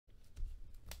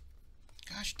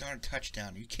Gosh darn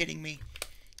touchdown. Are you kidding me?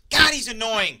 God, he's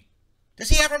annoying. Does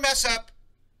he ever mess up?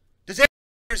 Does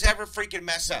ever freaking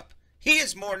mess up? He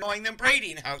is more annoying than Brady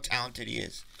and how talented he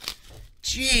is.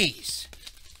 Jeez.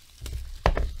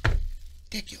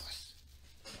 Ridiculous.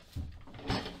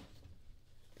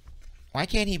 Why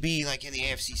can't he be like in the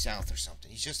AFC South or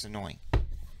something? He's just annoying.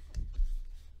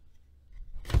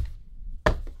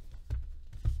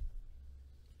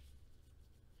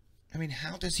 I mean,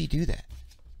 how does he do that?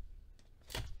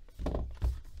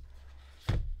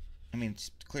 I mean,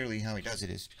 it's clearly how he does it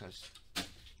is because the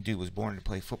dude was born to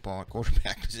play football at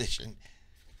quarterback position.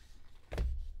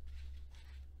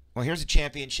 Well, here's a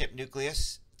championship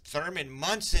nucleus. Thurman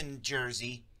Munson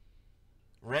jersey.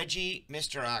 Reggie,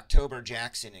 Mr. October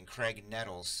Jackson, and Craig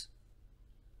Nettles.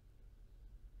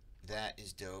 That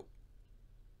is dope.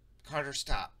 Carter,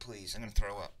 stop, please. I'm going to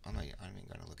throw up. I'm not even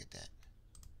going to look at that.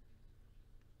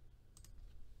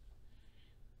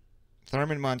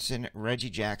 Thurman Munson,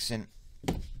 Reggie Jackson.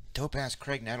 Dope-ass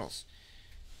Craig Nettles.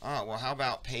 Oh, well, how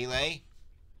about Pele?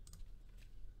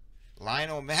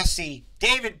 Lionel Messi,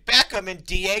 David Beckham, and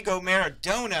Diego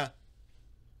Maradona.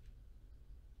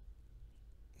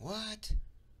 What?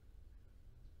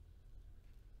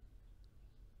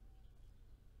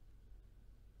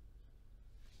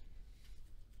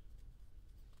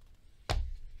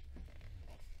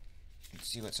 Let's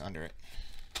see what's under it.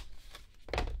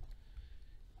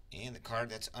 And the card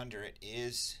that's under it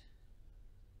is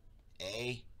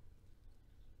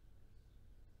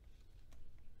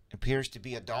appears to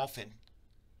be a dolphin.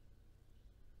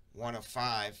 1 of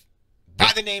 5.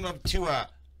 By the name of Tua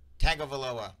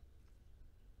Tagovailoa.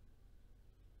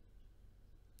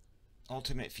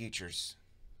 Ultimate Futures.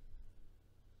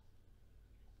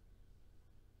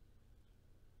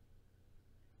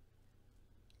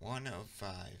 One of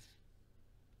 5.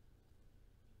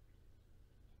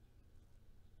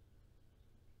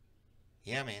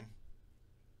 Yeah, man.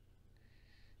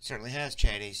 Certainly has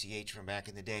Chad ACH from back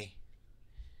in the day.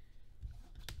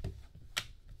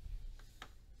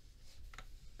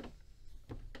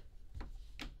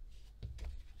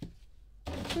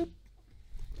 Boop.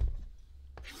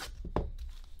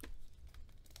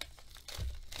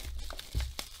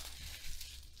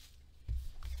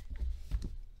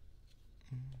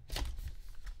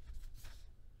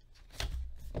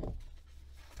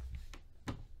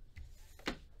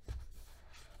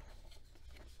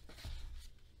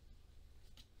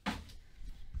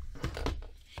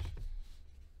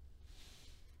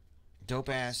 Dope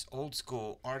ass old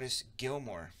school Artis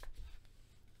Gilmore.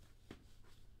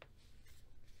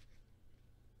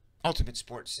 Ultimate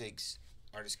Sports Sigs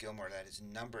Artis Gilmore. That is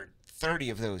numbered 30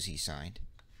 of those he signed.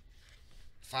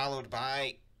 Followed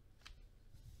by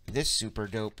this super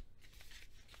dope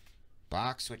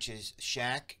box, which is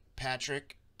Shaq,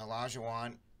 Patrick,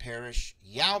 Olajuwon, Parrish,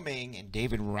 Yao Ming, and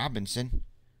David Robinson.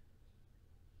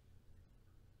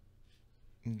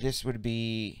 This would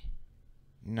be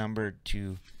numbered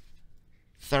to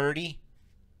 30.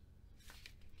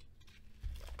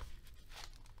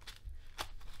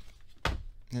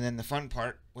 And then the fun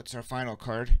part, what's our final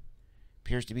card?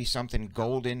 Appears to be something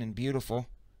golden and beautiful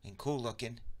and cool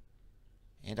looking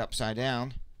and upside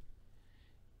down.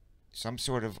 Some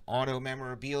sort of auto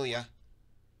memorabilia.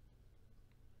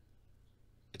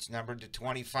 It's numbered to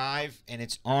 25 and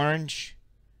it's orange.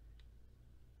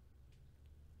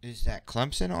 Is that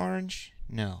Clemson orange?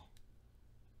 No.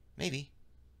 Maybe.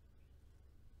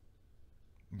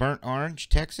 Burnt orange,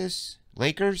 Texas.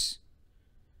 Lakers.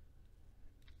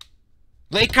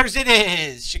 Lakers it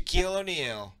is. Shaquille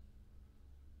O'Neal.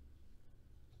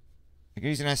 The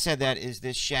reason I said that is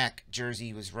this Shaq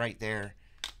jersey was right there.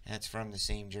 That's from the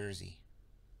same jersey.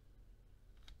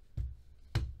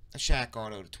 A Shaq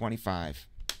auto to 25.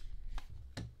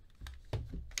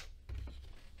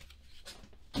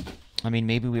 I mean,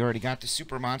 maybe we already got the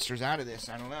super monsters out of this.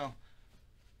 I don't know.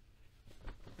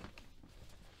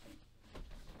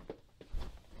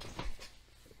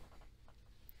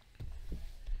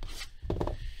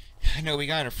 I know we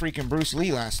got a freaking Bruce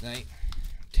Lee last night.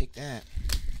 Take that.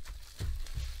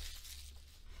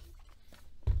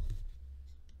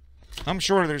 I'm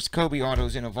sure there's Kobe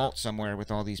autos in a vault somewhere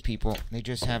with all these people. They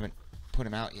just haven't put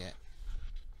them out yet.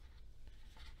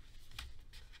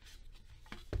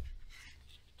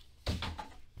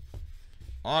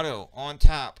 Auto on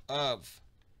top of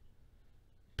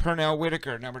Pernell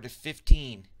Whitaker, number to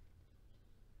 15.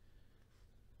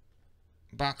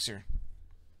 Boxer.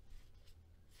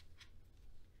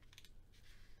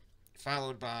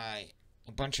 Followed by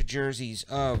a bunch of jerseys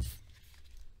of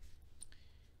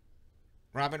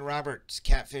Robin Roberts,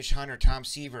 Catfish Hunter, Tom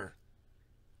Seaver,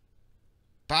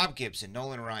 Bob Gibson,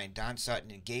 Nolan Ryan, Don Sutton,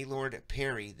 and Gaylord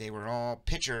Perry. They were all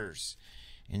pitchers.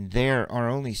 And there are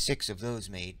only 6 of those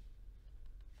made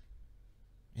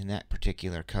in that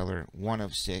particular color. 1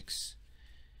 of 6.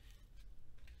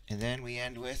 And then we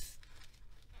end with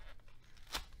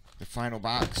the final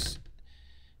box.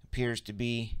 Appears to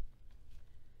be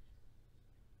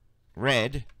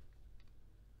red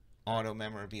auto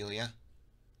memorabilia.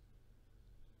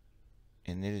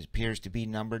 And it appears to be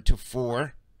numbered to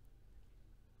 4.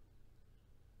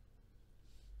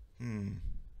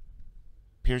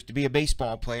 Appears to be a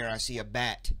baseball player. I see a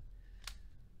bat.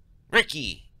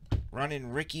 Ricky.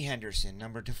 Running Ricky Henderson,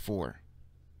 numbered to 4.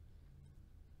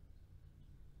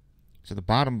 So the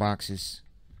bottom box is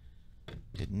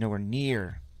nowhere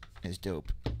near as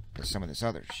dope as some of this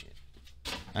other shit.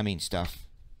 I mean stuff.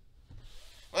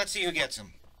 Well, let's see who gets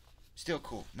them. Still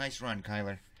cool. Nice run,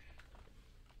 Kyler.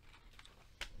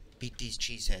 Beat these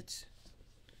cheeseheads.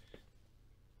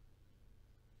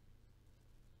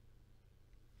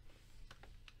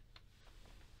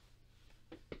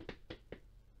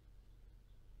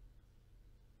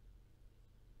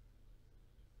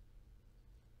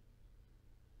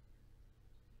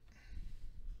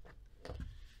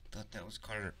 Thought that was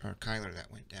Carter or Kyler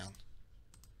that went down.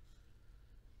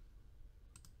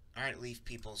 All right, Leaf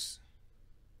peoples.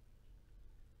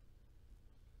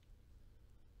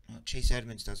 Well, Chase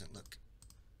Edmonds doesn't look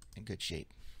in good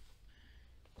shape.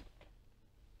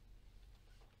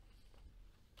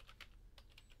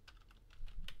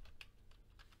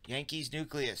 Yankees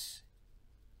nucleus.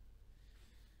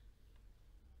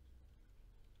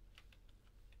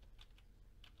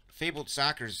 Fabled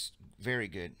Soccer's very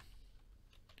good.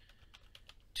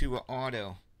 To a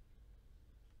auto.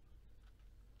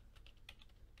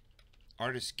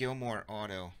 Artist Gilmore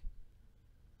auto.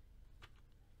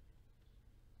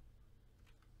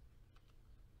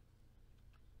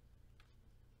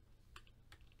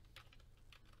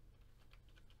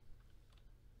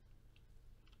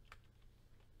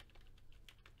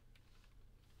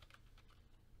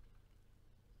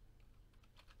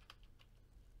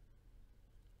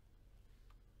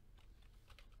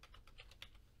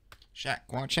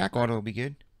 Shaq auto will be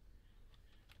good.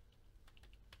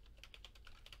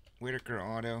 Whitaker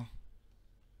auto.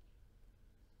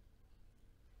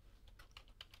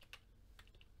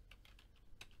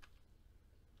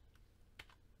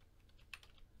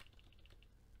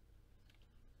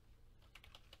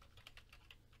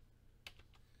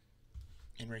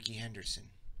 And Ricky Henderson.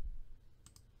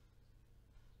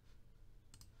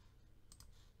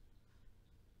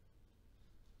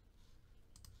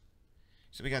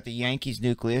 So we got the Yankees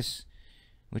nucleus,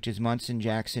 which is Munson,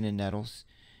 Jackson, and Nettles.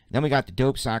 Then we got the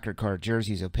dope soccer card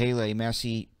jerseys of Pele,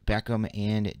 Messi, Beckham,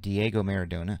 and Diego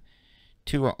Maradona.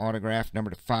 2 autograph,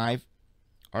 number 5.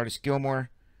 Artist Gilmore,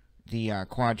 the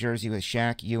quad jersey with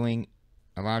Shaq, Ewing,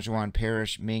 Olajuwon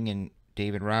Parrish, Ming, and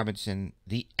David Robinson.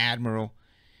 The Admiral.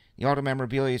 The auto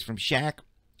memorabilia is from Shaq,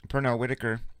 Pernell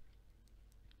Whitaker,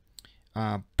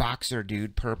 boxer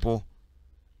dude, purple,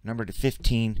 number to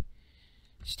 15.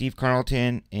 Steve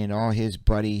Carlton and all his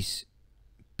buddies,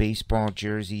 baseball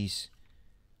jerseys,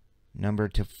 number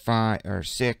to 5 or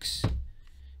 6,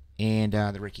 and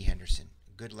the Ricky Henderson.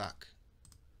 Good luck.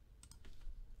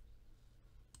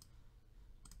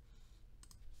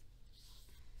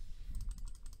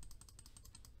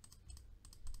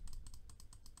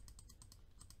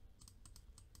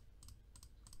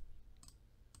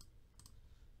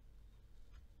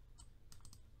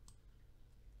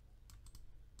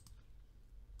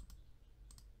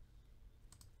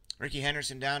 Ricky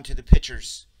Henderson down to the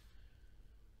pitchers.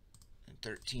 And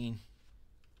 13.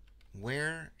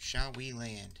 Where shall we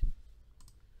land?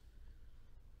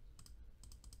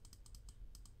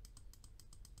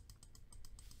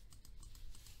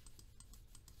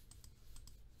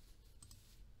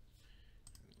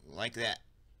 Like that.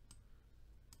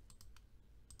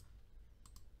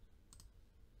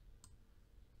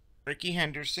 Ricky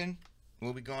Henderson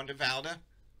will be going to Valda.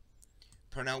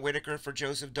 Pernell Whitaker for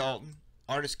Joseph Dalton.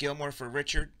 Artist Gilmore for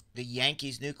Richard. The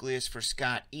Yankees nucleus for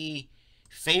Scott E.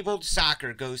 Fabled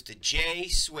Soccer goes to Jay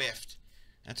Swift.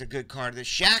 That's a good card. The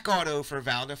Shaq auto for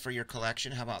Valda for your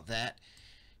collection. How about that?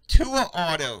 Tua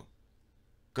auto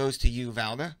goes to you,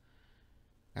 Valda.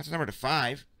 That's number to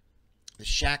 5. The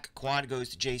Shaq quad goes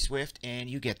to Jay Swift. And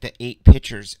you get the 8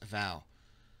 pitchers, Val.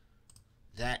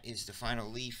 That is the final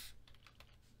leaf.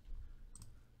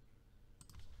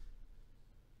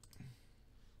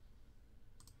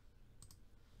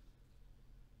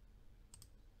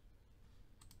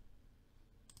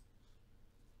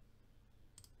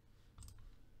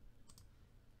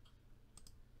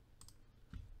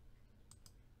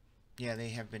 Yeah, they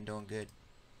have been doing good.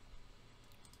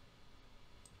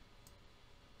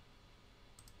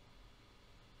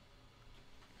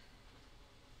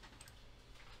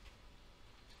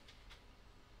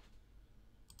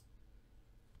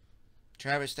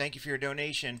 Travis, thank you for your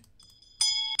donation.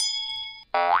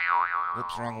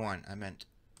 Whoops, wrong one. I meant.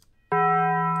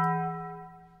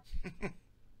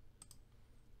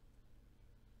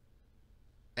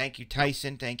 Thank you,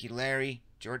 Tyson. Thank you, Larry,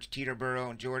 George Teterboro,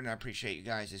 and Jordan. I appreciate you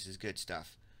guys. This is good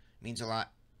stuff. It means a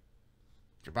lot.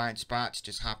 If you're buying spots,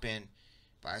 just hop in,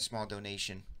 buy a small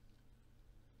donation.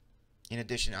 In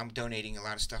addition, I'm donating a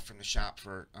lot of stuff from the shop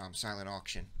for silent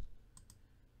auction.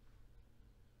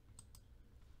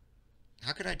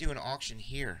 How could I do an auction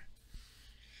here?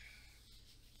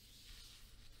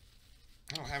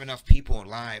 I don't have enough people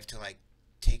live to like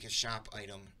take a shop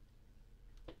item.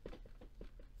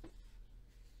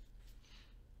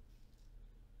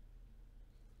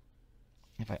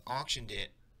 If I auctioned it,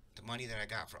 the money that I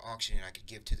got for auctioning I could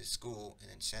give to the school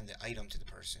and then send the item to the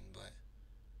person, but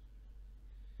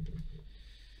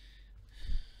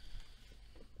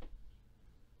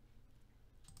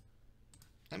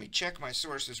let me check my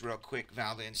sources real quick,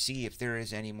 Valda, and see if there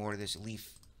is any more of this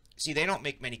leaf. See, they don't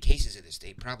make many cases of this.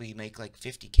 They probably make like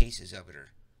 50 cases of it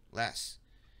or less.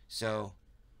 So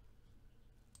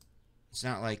it's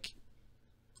not like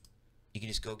you can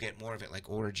just go get more of it like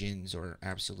Origins or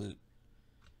Absolute.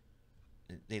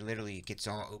 They literally, it gets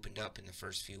all opened up in the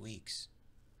first few weeks.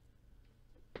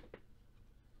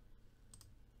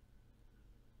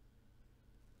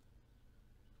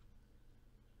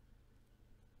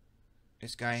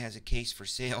 This guy has a case for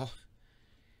sale.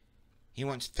 He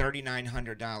wants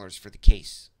 $3,900 for the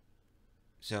case.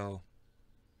 So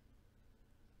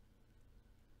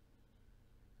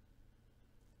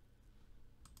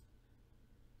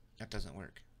that doesn't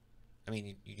work. I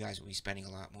mean, you guys will be spending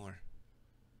a lot more.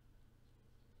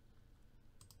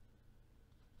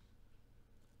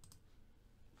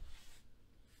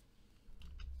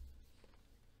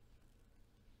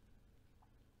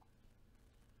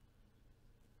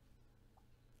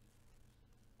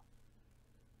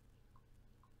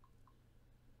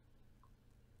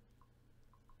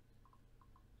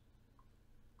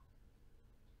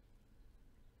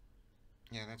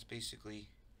 Yeah, that's basically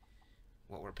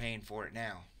what we're paying for it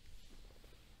now.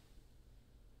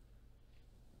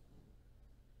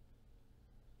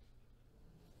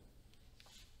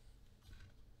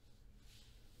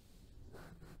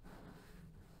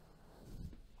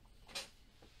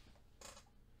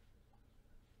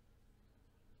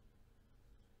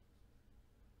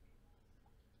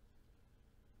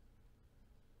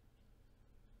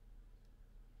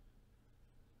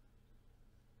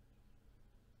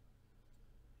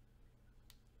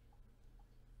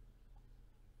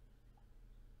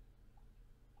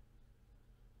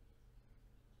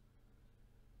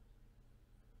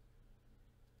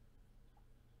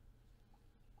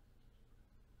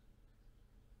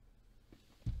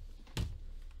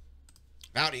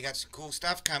 Valdi, you got some cool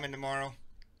stuff coming tomorrow.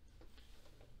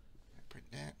 Print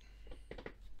that.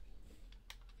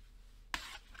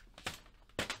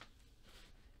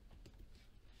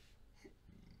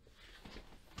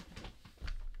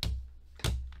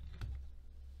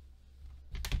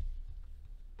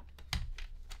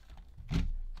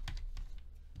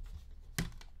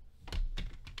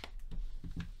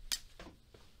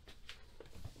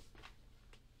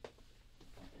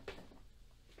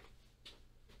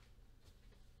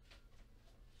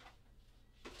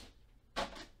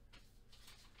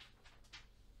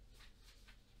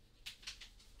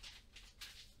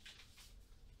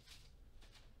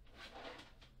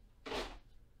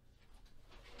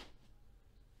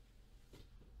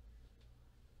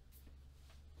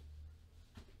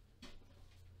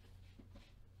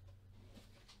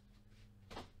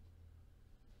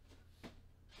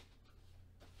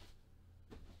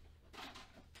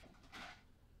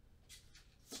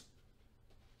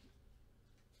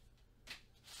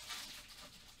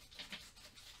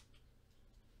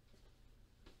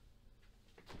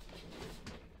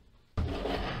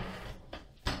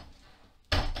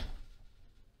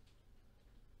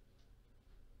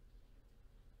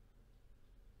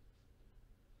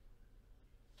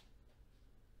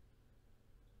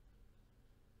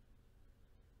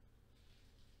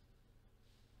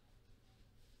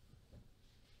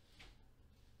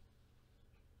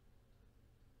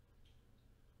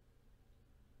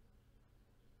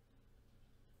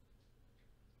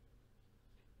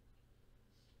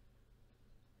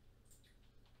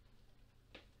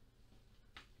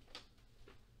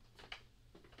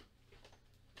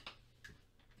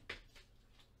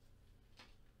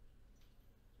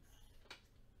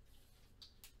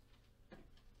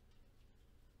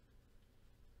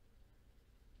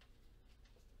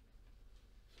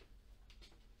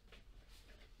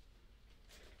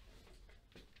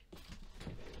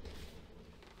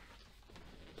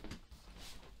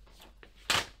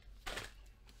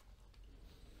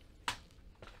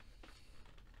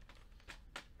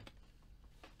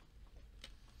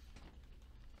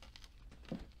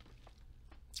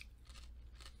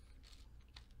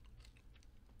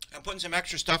 I'm putting some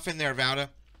extra stuff in there, Valda.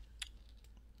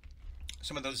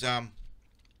 Some of those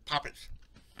poppets.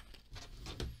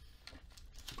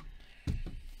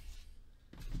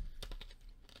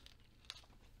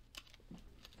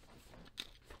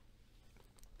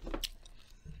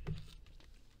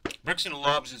 Rickson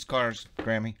loves his cars,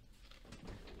 Grammy.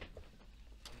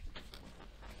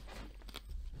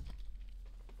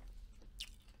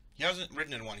 He hasn't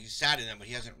ridden in one. He's sat in them, but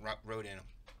he hasn't rode in them.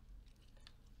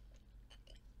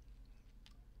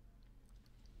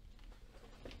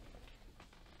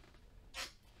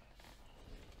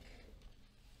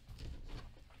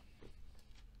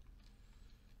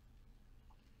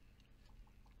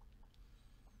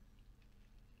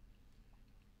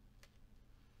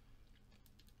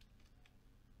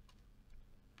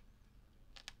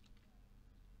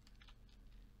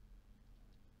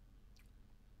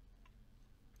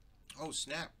 Oh,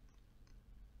 snap.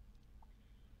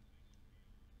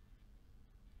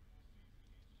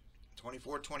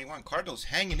 $24-21. Cardinals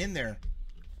hanging in there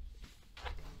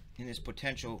in this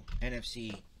potential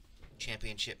NFC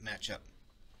championship matchup.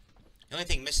 The only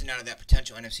thing missing out of that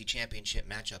potential NFC championship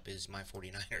matchup is my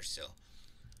 49ers, so.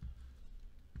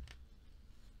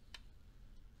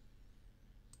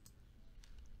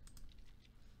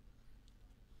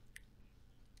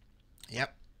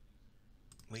 Yep.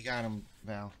 We got him,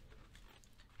 Val.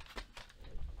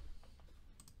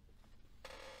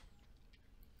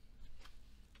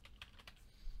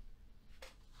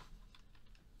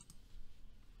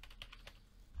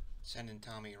 Sending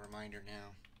Tommy a reminder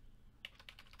now.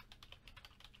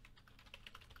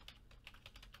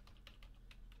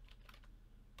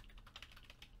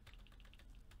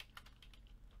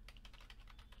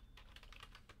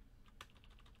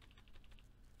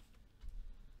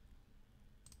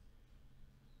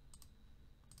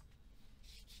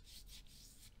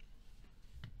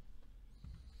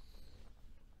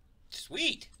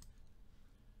 Sweet.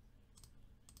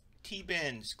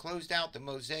 T-Benz closed out the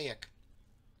Mosaic.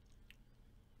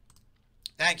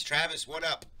 Thanks, Travis. What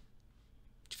up?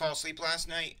 Did you fall asleep last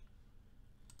night?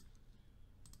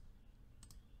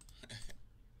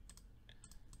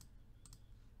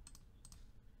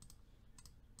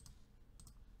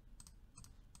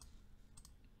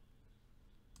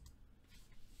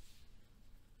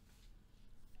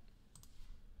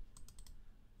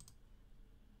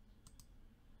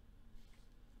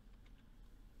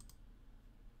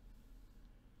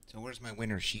 So where's my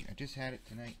winner sheet? I just had it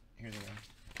tonight. Here they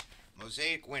are.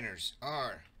 Mosaic winners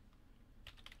are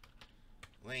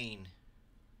Lane,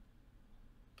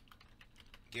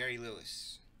 Gary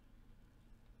Lewis,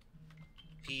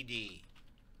 PD,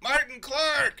 Martin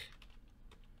Clark,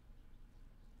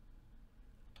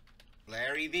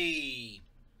 Larry V,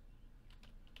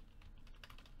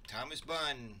 Thomas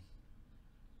Bunn,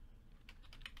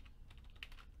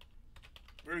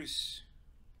 Bruce,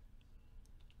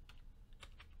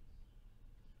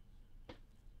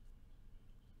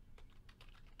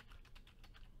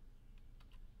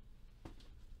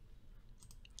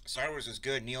 Star Wars was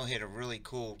good. Neil hit a really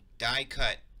cool die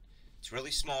cut. It's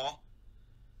really small.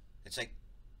 It's like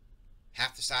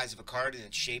half the size of a card, and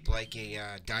it's shaped like a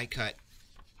die cut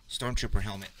Stormtrooper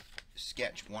helmet.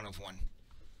 Sketch, one of one.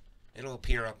 It'll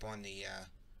appear up on the,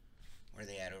 where are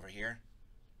they at over here?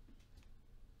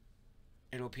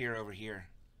 It'll appear over here.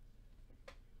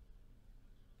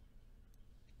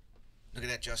 Look at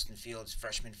that Justin Fields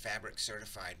freshman fabric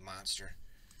certified monster.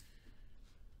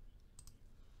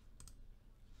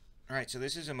 Alright, so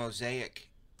this is a mosaic.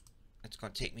 It's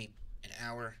going to take me an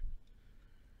hour.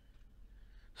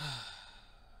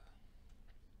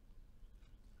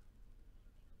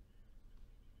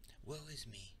 Woe is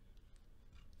me.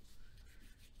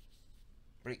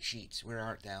 Break sheets, where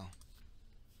art thou?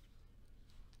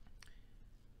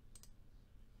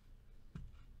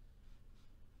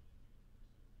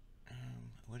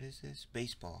 What is this?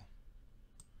 Baseball.